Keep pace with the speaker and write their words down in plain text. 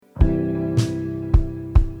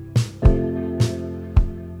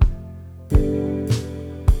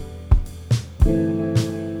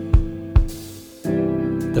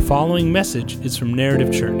following message is from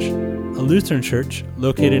Narrative Church, a Lutheran church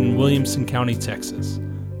located in Williamson County, Texas.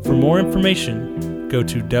 For more information, go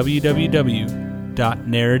to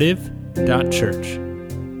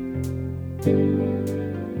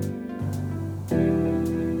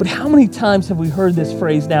www.narrative.church. But how many times have we heard this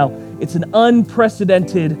phrase now? It's an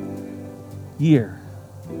unprecedented year.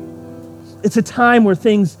 It's a time where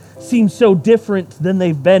things seem so different than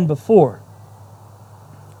they've been before.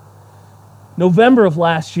 November of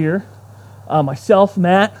last year, myself,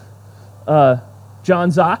 Matt,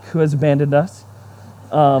 John Zock, who has abandoned us,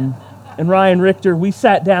 and Ryan Richter, we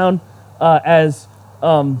sat down as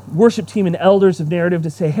worship team and elders of Narrative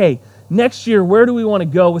to say, hey, next year, where do we want to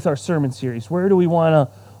go with our sermon series? Where do we want to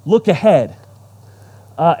look ahead?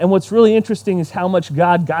 And what's really interesting is how much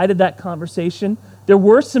God guided that conversation. There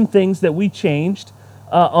were some things that we changed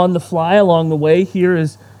on the fly along the way here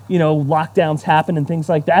as, lockdowns happen and things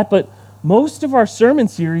like that. But most of our sermon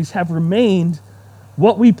series have remained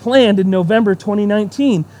what we planned in November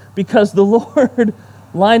 2019 because the Lord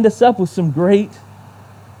lined us up with some great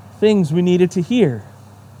things we needed to hear.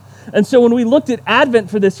 And so when we looked at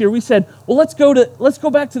Advent for this year, we said, well, let's go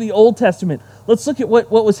back to the Old Testament. Let's look at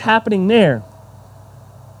what was happening there.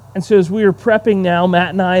 And so as we were prepping now, Matt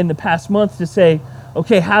and I in the past month to say,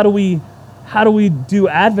 okay, how do we do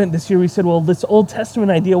Advent this year? We said, well, this Old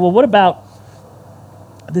Testament idea, well, what about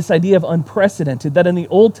this idea of unprecedented, that in the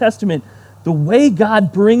Old Testament, the way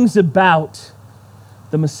God brings about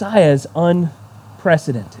the Messiah is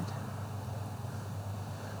unprecedented.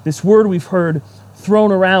 This word we've heard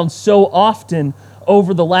thrown around so often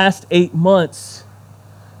over the last 8 months.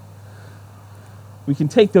 We can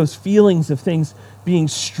take those feelings of things being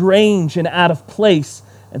strange and out of place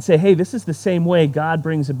and say, hey, this is the same way God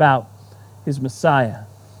brings about his Messiah.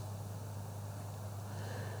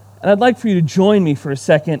 And I'd like for you to join me for a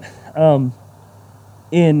second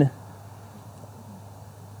in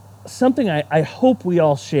something I hope we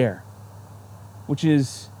all share, which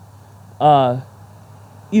is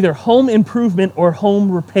either home improvement or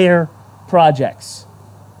home repair projects.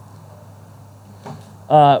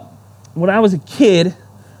 When I was a kid,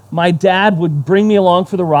 my dad would bring me along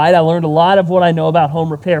for the ride. I learned a lot of what I know about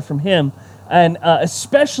home repair from him. And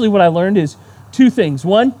especially what I learned is two things.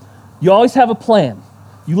 One, you always have a plan.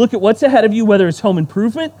 You look at what's ahead of you, whether it's home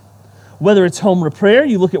improvement, whether it's home repair.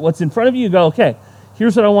 You look at what's in front of you, you go, okay,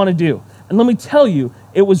 here's what I want to do. And let me tell you,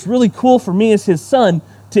 it was really cool for me as his son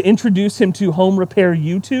to introduce him to Home Repair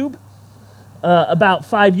YouTube about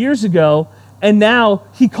 5 years ago. And now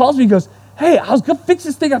he calls me and goes, hey, I was going to fix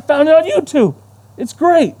this thing. I found it on YouTube. It's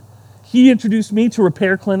great. He introduced me to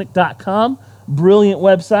repairclinic.com, brilliant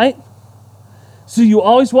website. So you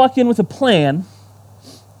always walk in with a plan,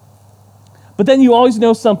 but then you always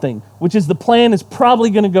know something, which is the plan is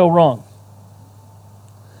probably going to go wrong.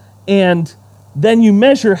 And then you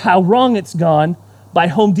measure how wrong it's gone by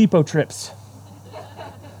Home Depot trips.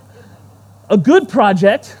 A good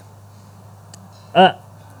project,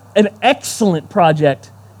 an excellent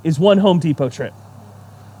project, is one Home Depot trip,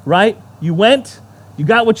 right? You went, you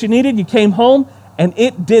got what you needed, you came home, and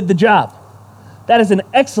it did the job. That is an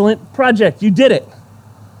excellent project. You did it.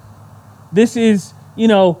 This is,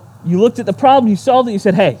 you looked at the problem, you solved it, you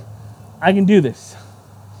said, hey, I can do this.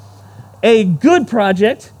 A good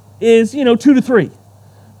project is, 2 to 3,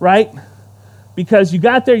 right? Because you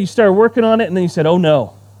got there, you started working on it, and then you said, oh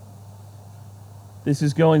no, this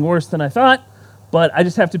is going worse than I thought, but I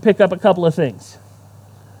just have to pick up a couple of things.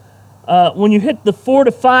 When you hit the 4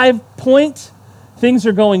 to 5 point, things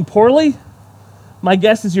are going poorly. My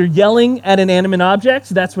guess is you're yelling at inanimate objects.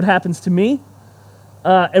 That's what happens to me.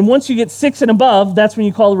 And once you get 6 and above, that's when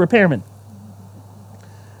you call the repairman.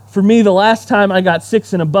 For me, the last time I got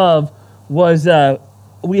 6 and above was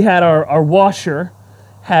we had our washer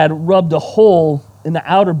had rubbed a hole in the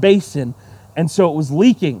outer basin, and so it was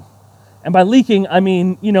leaking. And by leaking, I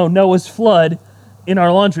mean, Noah's flood in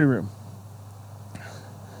our laundry room.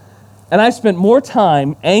 And I spent more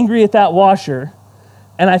time angry at that washer,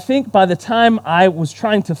 and I think by the time I was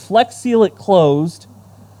trying to Flex Seal it closed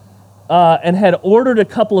and had ordered a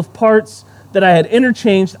couple of parts that I had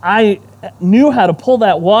interchanged, I knew how to pull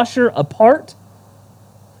that washer apart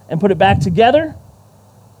and put it back together.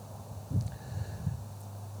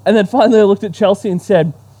 And then finally I looked at Chelsea and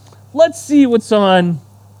said, let's see what's on,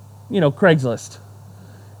 Craigslist.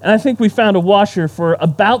 And I think we found a washer for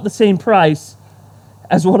about the same price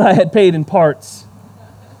as what I had paid in parts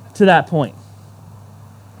to that point.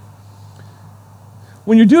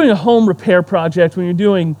 When you're doing a home repair project, when you're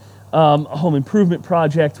doing a home improvement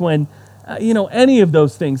project, when, any of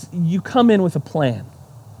those things, you come in with a plan.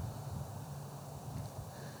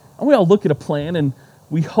 And we all look at a plan and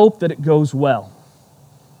we hope that it goes well.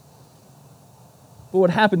 But what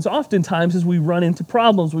happens oftentimes is we run into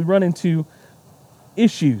problems, we run into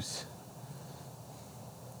issues.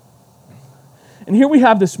 And here we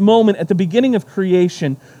have this moment at the beginning of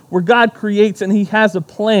creation where God creates and he has a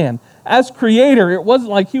plan. As creator, it wasn't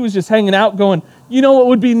like he was just hanging out going, you know what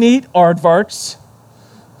would be neat? Aardvarks.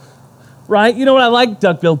 Right? You know what I like?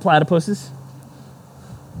 Duck-billed platypuses.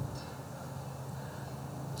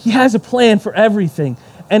 He has a plan for everything.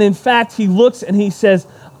 And in fact, he looks and he says,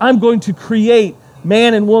 I'm going to create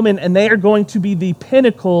man and woman, and they are going to be the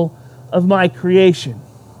pinnacle of my creation.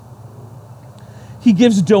 He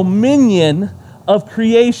gives dominion of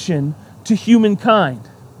creation to humankind.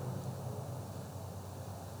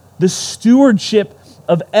 The stewardship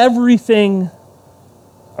of everything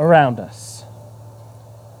around us.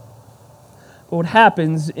 But what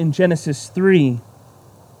happens in Genesis 3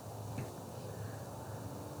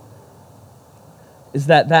 is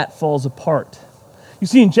that falls apart. You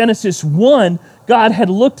see, in Genesis 1, God had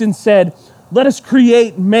looked and said, let us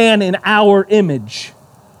create man in our image.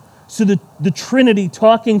 So the Trinity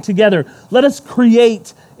talking together, let us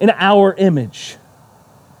create in our image.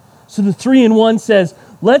 So the 3-in-1 says,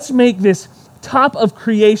 let's make this top of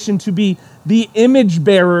creation to be the image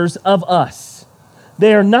bearers of us.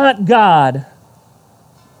 They are not God,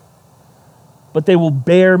 but they will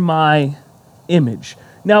bear my image.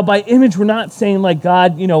 Now, by image, we're not saying like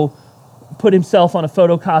God, put himself on a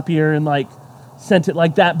photocopier and like sent it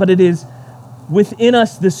like that, but it is within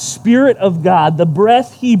us the Spirit of God, the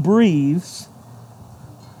breath he breathes,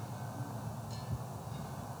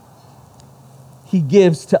 he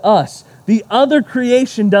gives to us. The other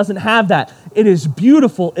creation doesn't have that. It is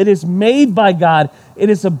beautiful. It is made by God. It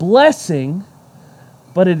is a blessing,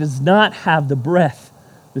 but it does not have the breath,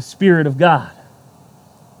 the Spirit of God.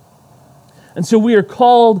 And so we are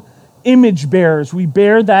called image bearers. We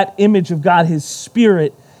bear that image of God, his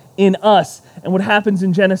Spirit in us. And what happens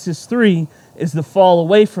in Genesis 3 is the fall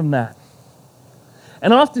away from that.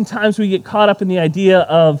 And oftentimes we get caught up in the idea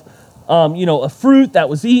of, a fruit that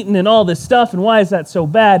was eaten and all this stuff, and why is that so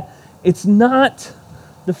bad? It's not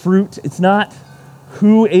the fruit. It's not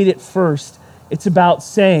who ate it first. It's about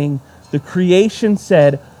saying the creation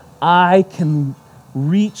said, I can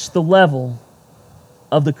reach the level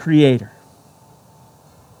of the Creator.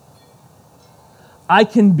 I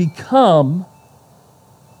can become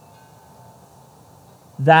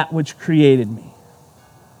that which created me.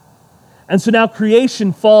 And so now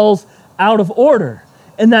creation falls out of order,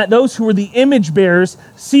 and that those who are the image bearers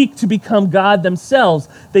seek to become God themselves.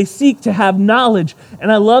 They seek to have knowledge.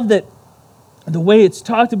 And I love that the way it's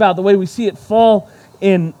talked about, the way we see it fall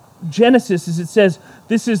in Genesis, is it says,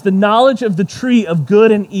 this is the knowledge of the tree of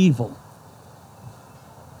good and evil.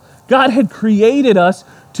 God had created us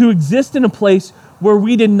to exist in a place where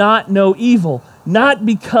we did not know evil, not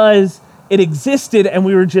because it existed and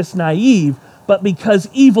we were just naive, but because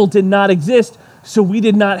evil did not exist, so we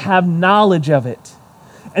did not have knowledge of it.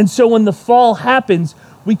 And so when the fall happens,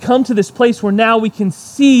 we come to this place where now we can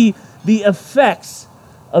see the effects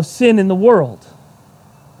of sin in the world.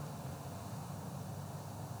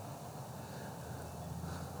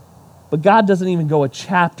 But God doesn't even go a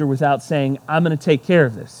chapter without saying, I'm going to take care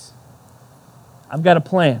of this. I've got a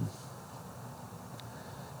plan.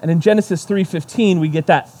 And in Genesis 3:15, we get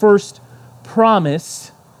that first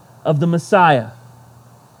promise of the Messiah.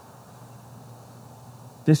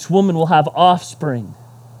 This woman will have offspring,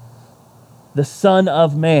 the Son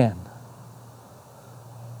of Man.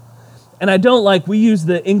 And we use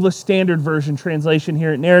the English Standard Version translation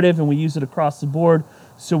here at Narrative, and we use it across the board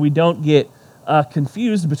so we don't get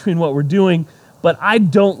confused between what we're doing, but I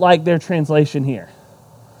don't like their translation here.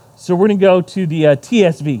 So we're going to go to the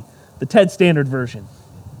TSV, the TED Standard Version,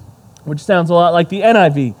 which sounds a lot like the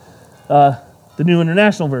NIV, the New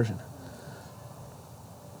International Version.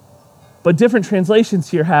 But different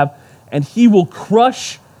translations here have, and he will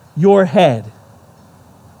crush your head,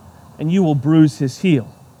 and you will bruise his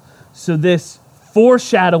heel. So this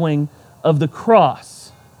foreshadowing of the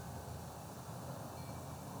cross,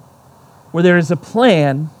 where there is a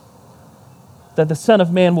plan that the Son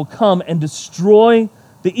of Man will come and destroy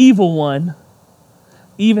the evil one,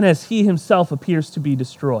 even as he himself appears to be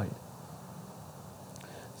destroyed.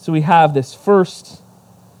 So we have this first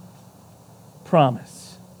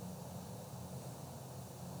promise.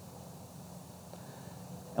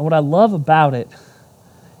 And what I love about it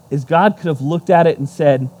is God could have looked at it and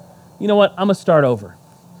said, you know what, I'm going to start over.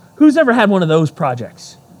 Who's ever had one of those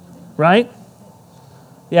projects? Right?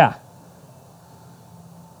 Yeah.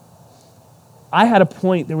 I had a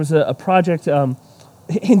point, there was a project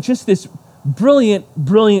in just this brilliant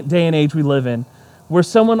day and age we live in, where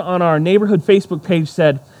someone on our neighborhood Facebook page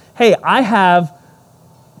said, hey, I have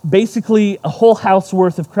basically a whole house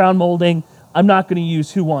worth of crown molding. I'm not going to use.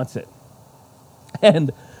 Who wants it?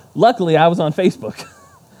 And luckily, I was on Facebook.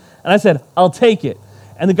 And I said, I'll take it.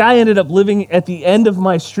 And the guy ended up living at the end of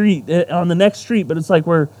my street, on the next street, but it's like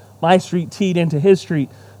where my street teed into his street.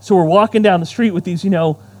 So we're walking down the street with these,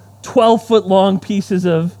 12-foot long pieces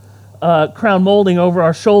of crown molding over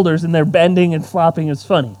our shoulders, and they're bending and flopping. It's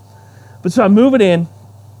funny. But so I move it in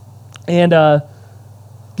and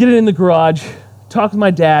get it in the garage, talk to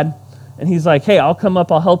my dad, and he's like, hey, I'll come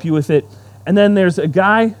up, I'll help you with it. And then there's a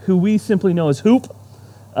guy who we simply know as Hoop,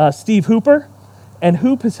 Steve Hooper, and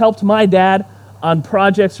Hoop has helped my dad on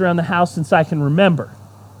projects around the house since I can remember.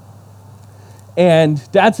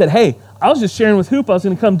 And Dad said, hey, I was just sharing with Hoop I was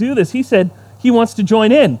going to come do this. He said he wants to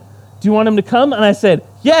join in. Do you want him to come? And I said,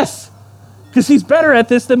 yes, because he's better at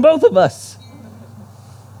this than both of us.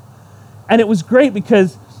 And it was great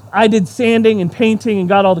because I did sanding and painting and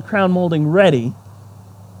got all the crown molding ready.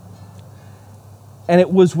 And it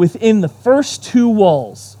was within the first 2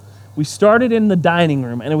 walls. We started in the dining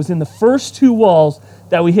room, and it was in the first 2 walls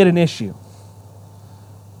that we hit an issue.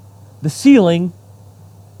 The ceiling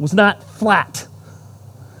was not flat.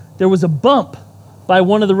 There was a bump by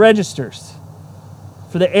one of the registers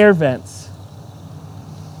for the air vents.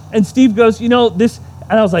 And Steve goes, this,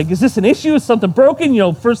 and I was like, is this an issue? Is something broken?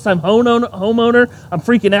 First time homeowner, I'm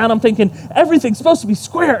freaking out. I'm thinking, everything's supposed to be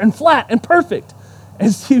square and flat and perfect.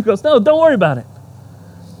 And Steve goes, no, don't worry about it.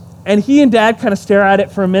 And he and Dad kind of stare at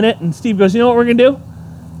it for a minute, and Steve goes, you know what we're going to do?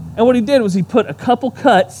 And what he did was he put a couple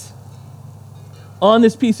cuts on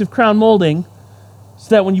this piece of crown molding so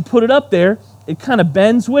that when you put it up there, it kind of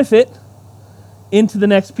bends with it into the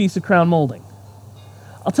next piece of crown molding.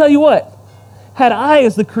 I'll tell you what, had I,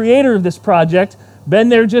 as the creator of this project, been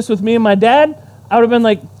there just with me and my dad, I would have been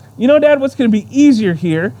like, Dad, what's going to be easier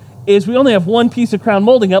here is we only have one piece of crown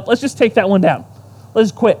molding up. Let's just take that one down.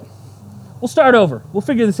 Let's just quit. We'll start over. We'll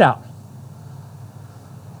figure this out.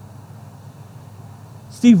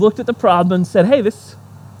 Steve looked at the problem and said, hey, this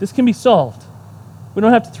can be solved. We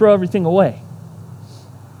don't have to throw everything away.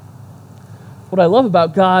 What I love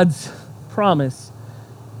about God's promise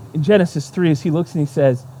in Genesis 3 is he looks and he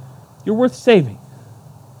says, you're worth saving.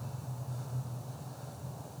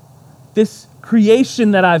 This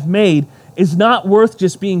creation that I've made is not worth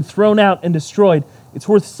just being thrown out and destroyed. It's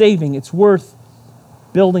worth saving. It's worth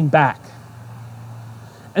building back.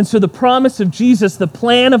 And so the promise of Jesus, the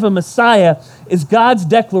plan of a Messiah, is God's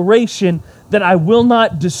declaration that I will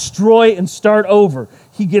not destroy and start over.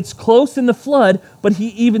 He gets close in the flood, but he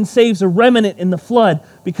even saves a remnant in the flood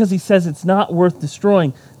because he says it's not worth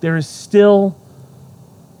destroying. There is still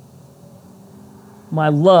my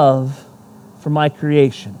love for my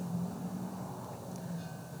creation.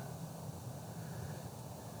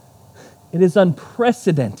 It is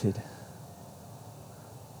unprecedented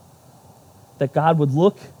that God would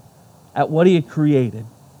look at what he had created,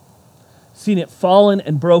 seen it fallen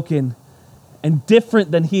and broken and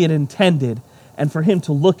different than he had intended, and for him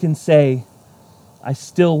to look and say, I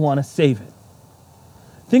still want to save it.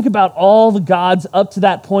 Think about all the gods up to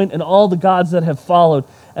that point and all the gods that have followed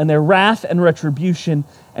and their wrath and retribution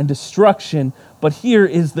and destruction. But here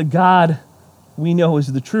is the God we know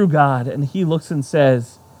is the true God, and he looks and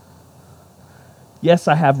says, yes,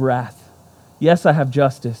 I have wrath. Yes, I have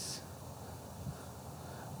justice.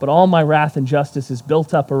 But all my wrath and justice is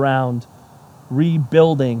built up around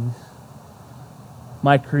rebuilding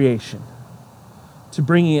my creation, to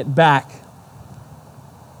bringing it back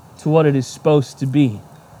to what it is supposed to be.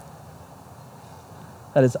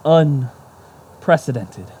 That is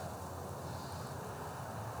unprecedented.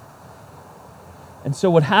 And so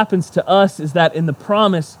what happens to us is that in the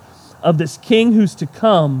promise of this king who's to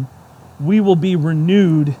come, we will be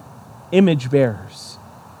renewed image bearers.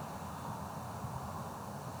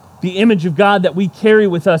 The image of God that we carry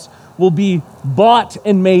with us will be bought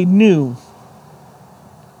and made new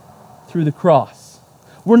through the cross.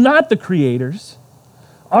 We're not the creators.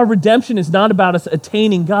 Our redemption is not about us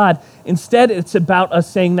attaining God. Instead, it's about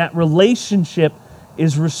us saying that relationship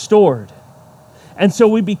is restored. And so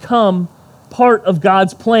we become part of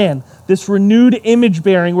God's plan, this renewed image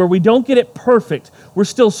bearing where we don't get it perfect. We're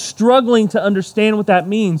still struggling to understand what that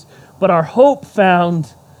means, but our hope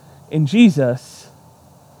found in Jesus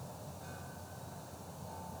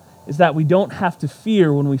is that we don't have to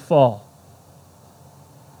fear when we fall.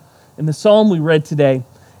 In the psalm we read today,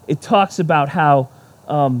 it talks about how,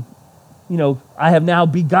 I have now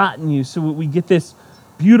begotten you. So we get this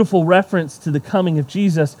beautiful reference to the coming of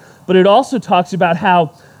Jesus. But it also talks about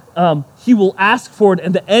how he will ask for it,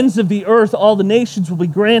 and the ends of the earth, all the nations will be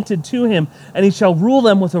granted to him, and he shall rule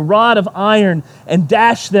them with a rod of iron and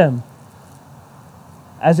dash them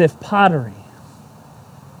as if pottery.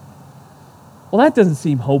 Well, that doesn't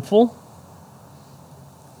seem hopeful.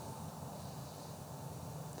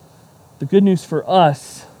 The good news for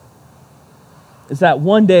us is that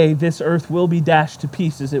one day this earth will be dashed to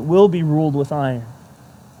pieces. It will be ruled with iron.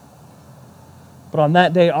 But on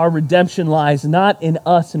that day, our redemption lies not in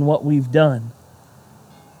us and what we've done,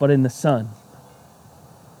 but in the Son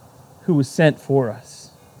who was sent for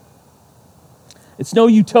us. It's no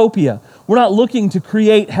utopia. We're not looking to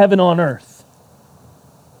create heaven on earth.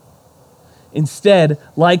 Instead,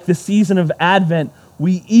 like the season of Advent,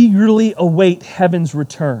 we eagerly await heaven's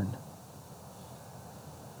return.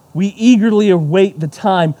 We eagerly await the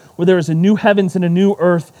time where there is a new heavens and a new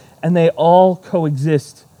earth, and they all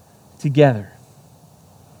coexist together.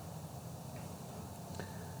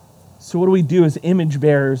 So what do we do as image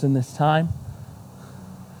bearers in this time?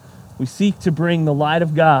 We seek to bring the light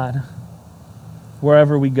of God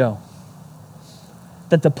wherever we go.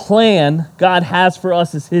 That the plan God has for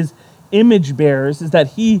us as his image bearers is that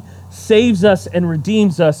he saves us and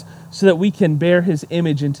redeems us so that we can bear his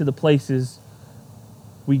image into the places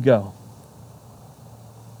we go.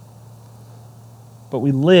 But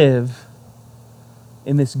we live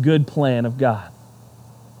in this good plan of God.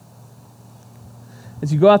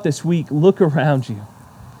 As you go out this week, look around you.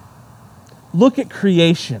 Look at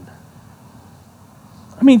creation.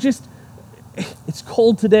 I mean, it's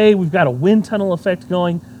cold today. We've got a wind tunnel effect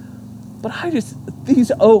going. But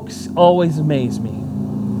these oaks always amaze me.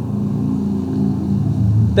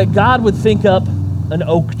 That God would think up an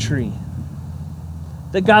oak tree.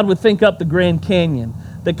 That God would think up the Grand Canyon.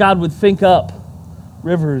 That God would think up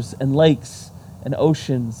rivers and lakes and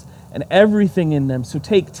oceans and everything in them. So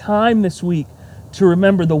take time this week to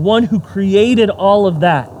remember the one who created all of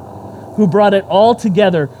that, who brought it all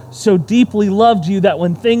together, so deeply loved you that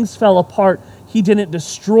when things fell apart, he didn't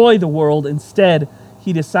destroy the world. Instead,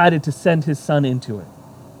 he decided to send his Son into it.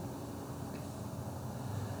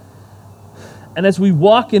 And as we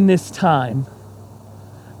walk in this time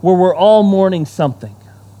where we're all mourning something,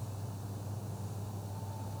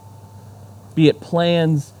 be it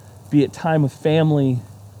plans, be it time with family,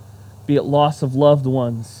 be it loss of loved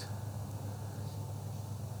ones,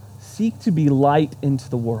 seek to be light into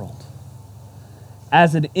the world.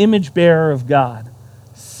 As an image bearer of God,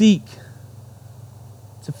 seek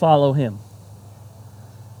to follow him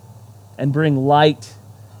and bring light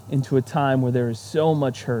into a time where there is so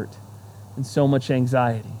much hurt and so much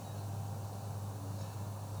anxiety.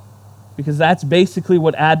 Because that's basically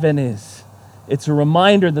what Advent is. It's a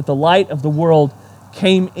reminder that the light of the world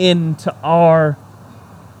came into our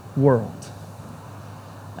world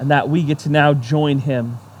and that we get to now join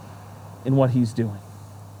him in what he's doing.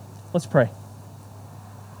 Let's pray.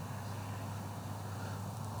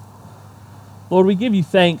 Lord, we give you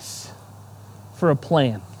thanks for a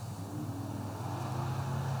plan.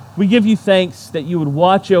 We give you thanks that you would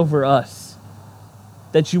watch over us,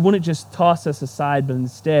 that you wouldn't just toss us aside, but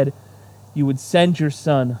instead you would send your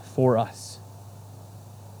Son for us.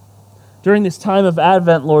 During this time of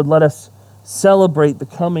Advent, Lord, let us celebrate the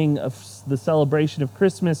coming of the celebration of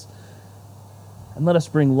Christmas, and let us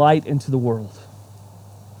bring light into the world.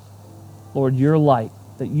 Lord, your light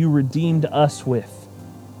that you redeemed us with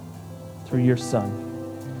through your Son.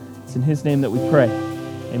 It's in his name that we pray.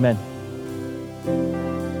 Amen.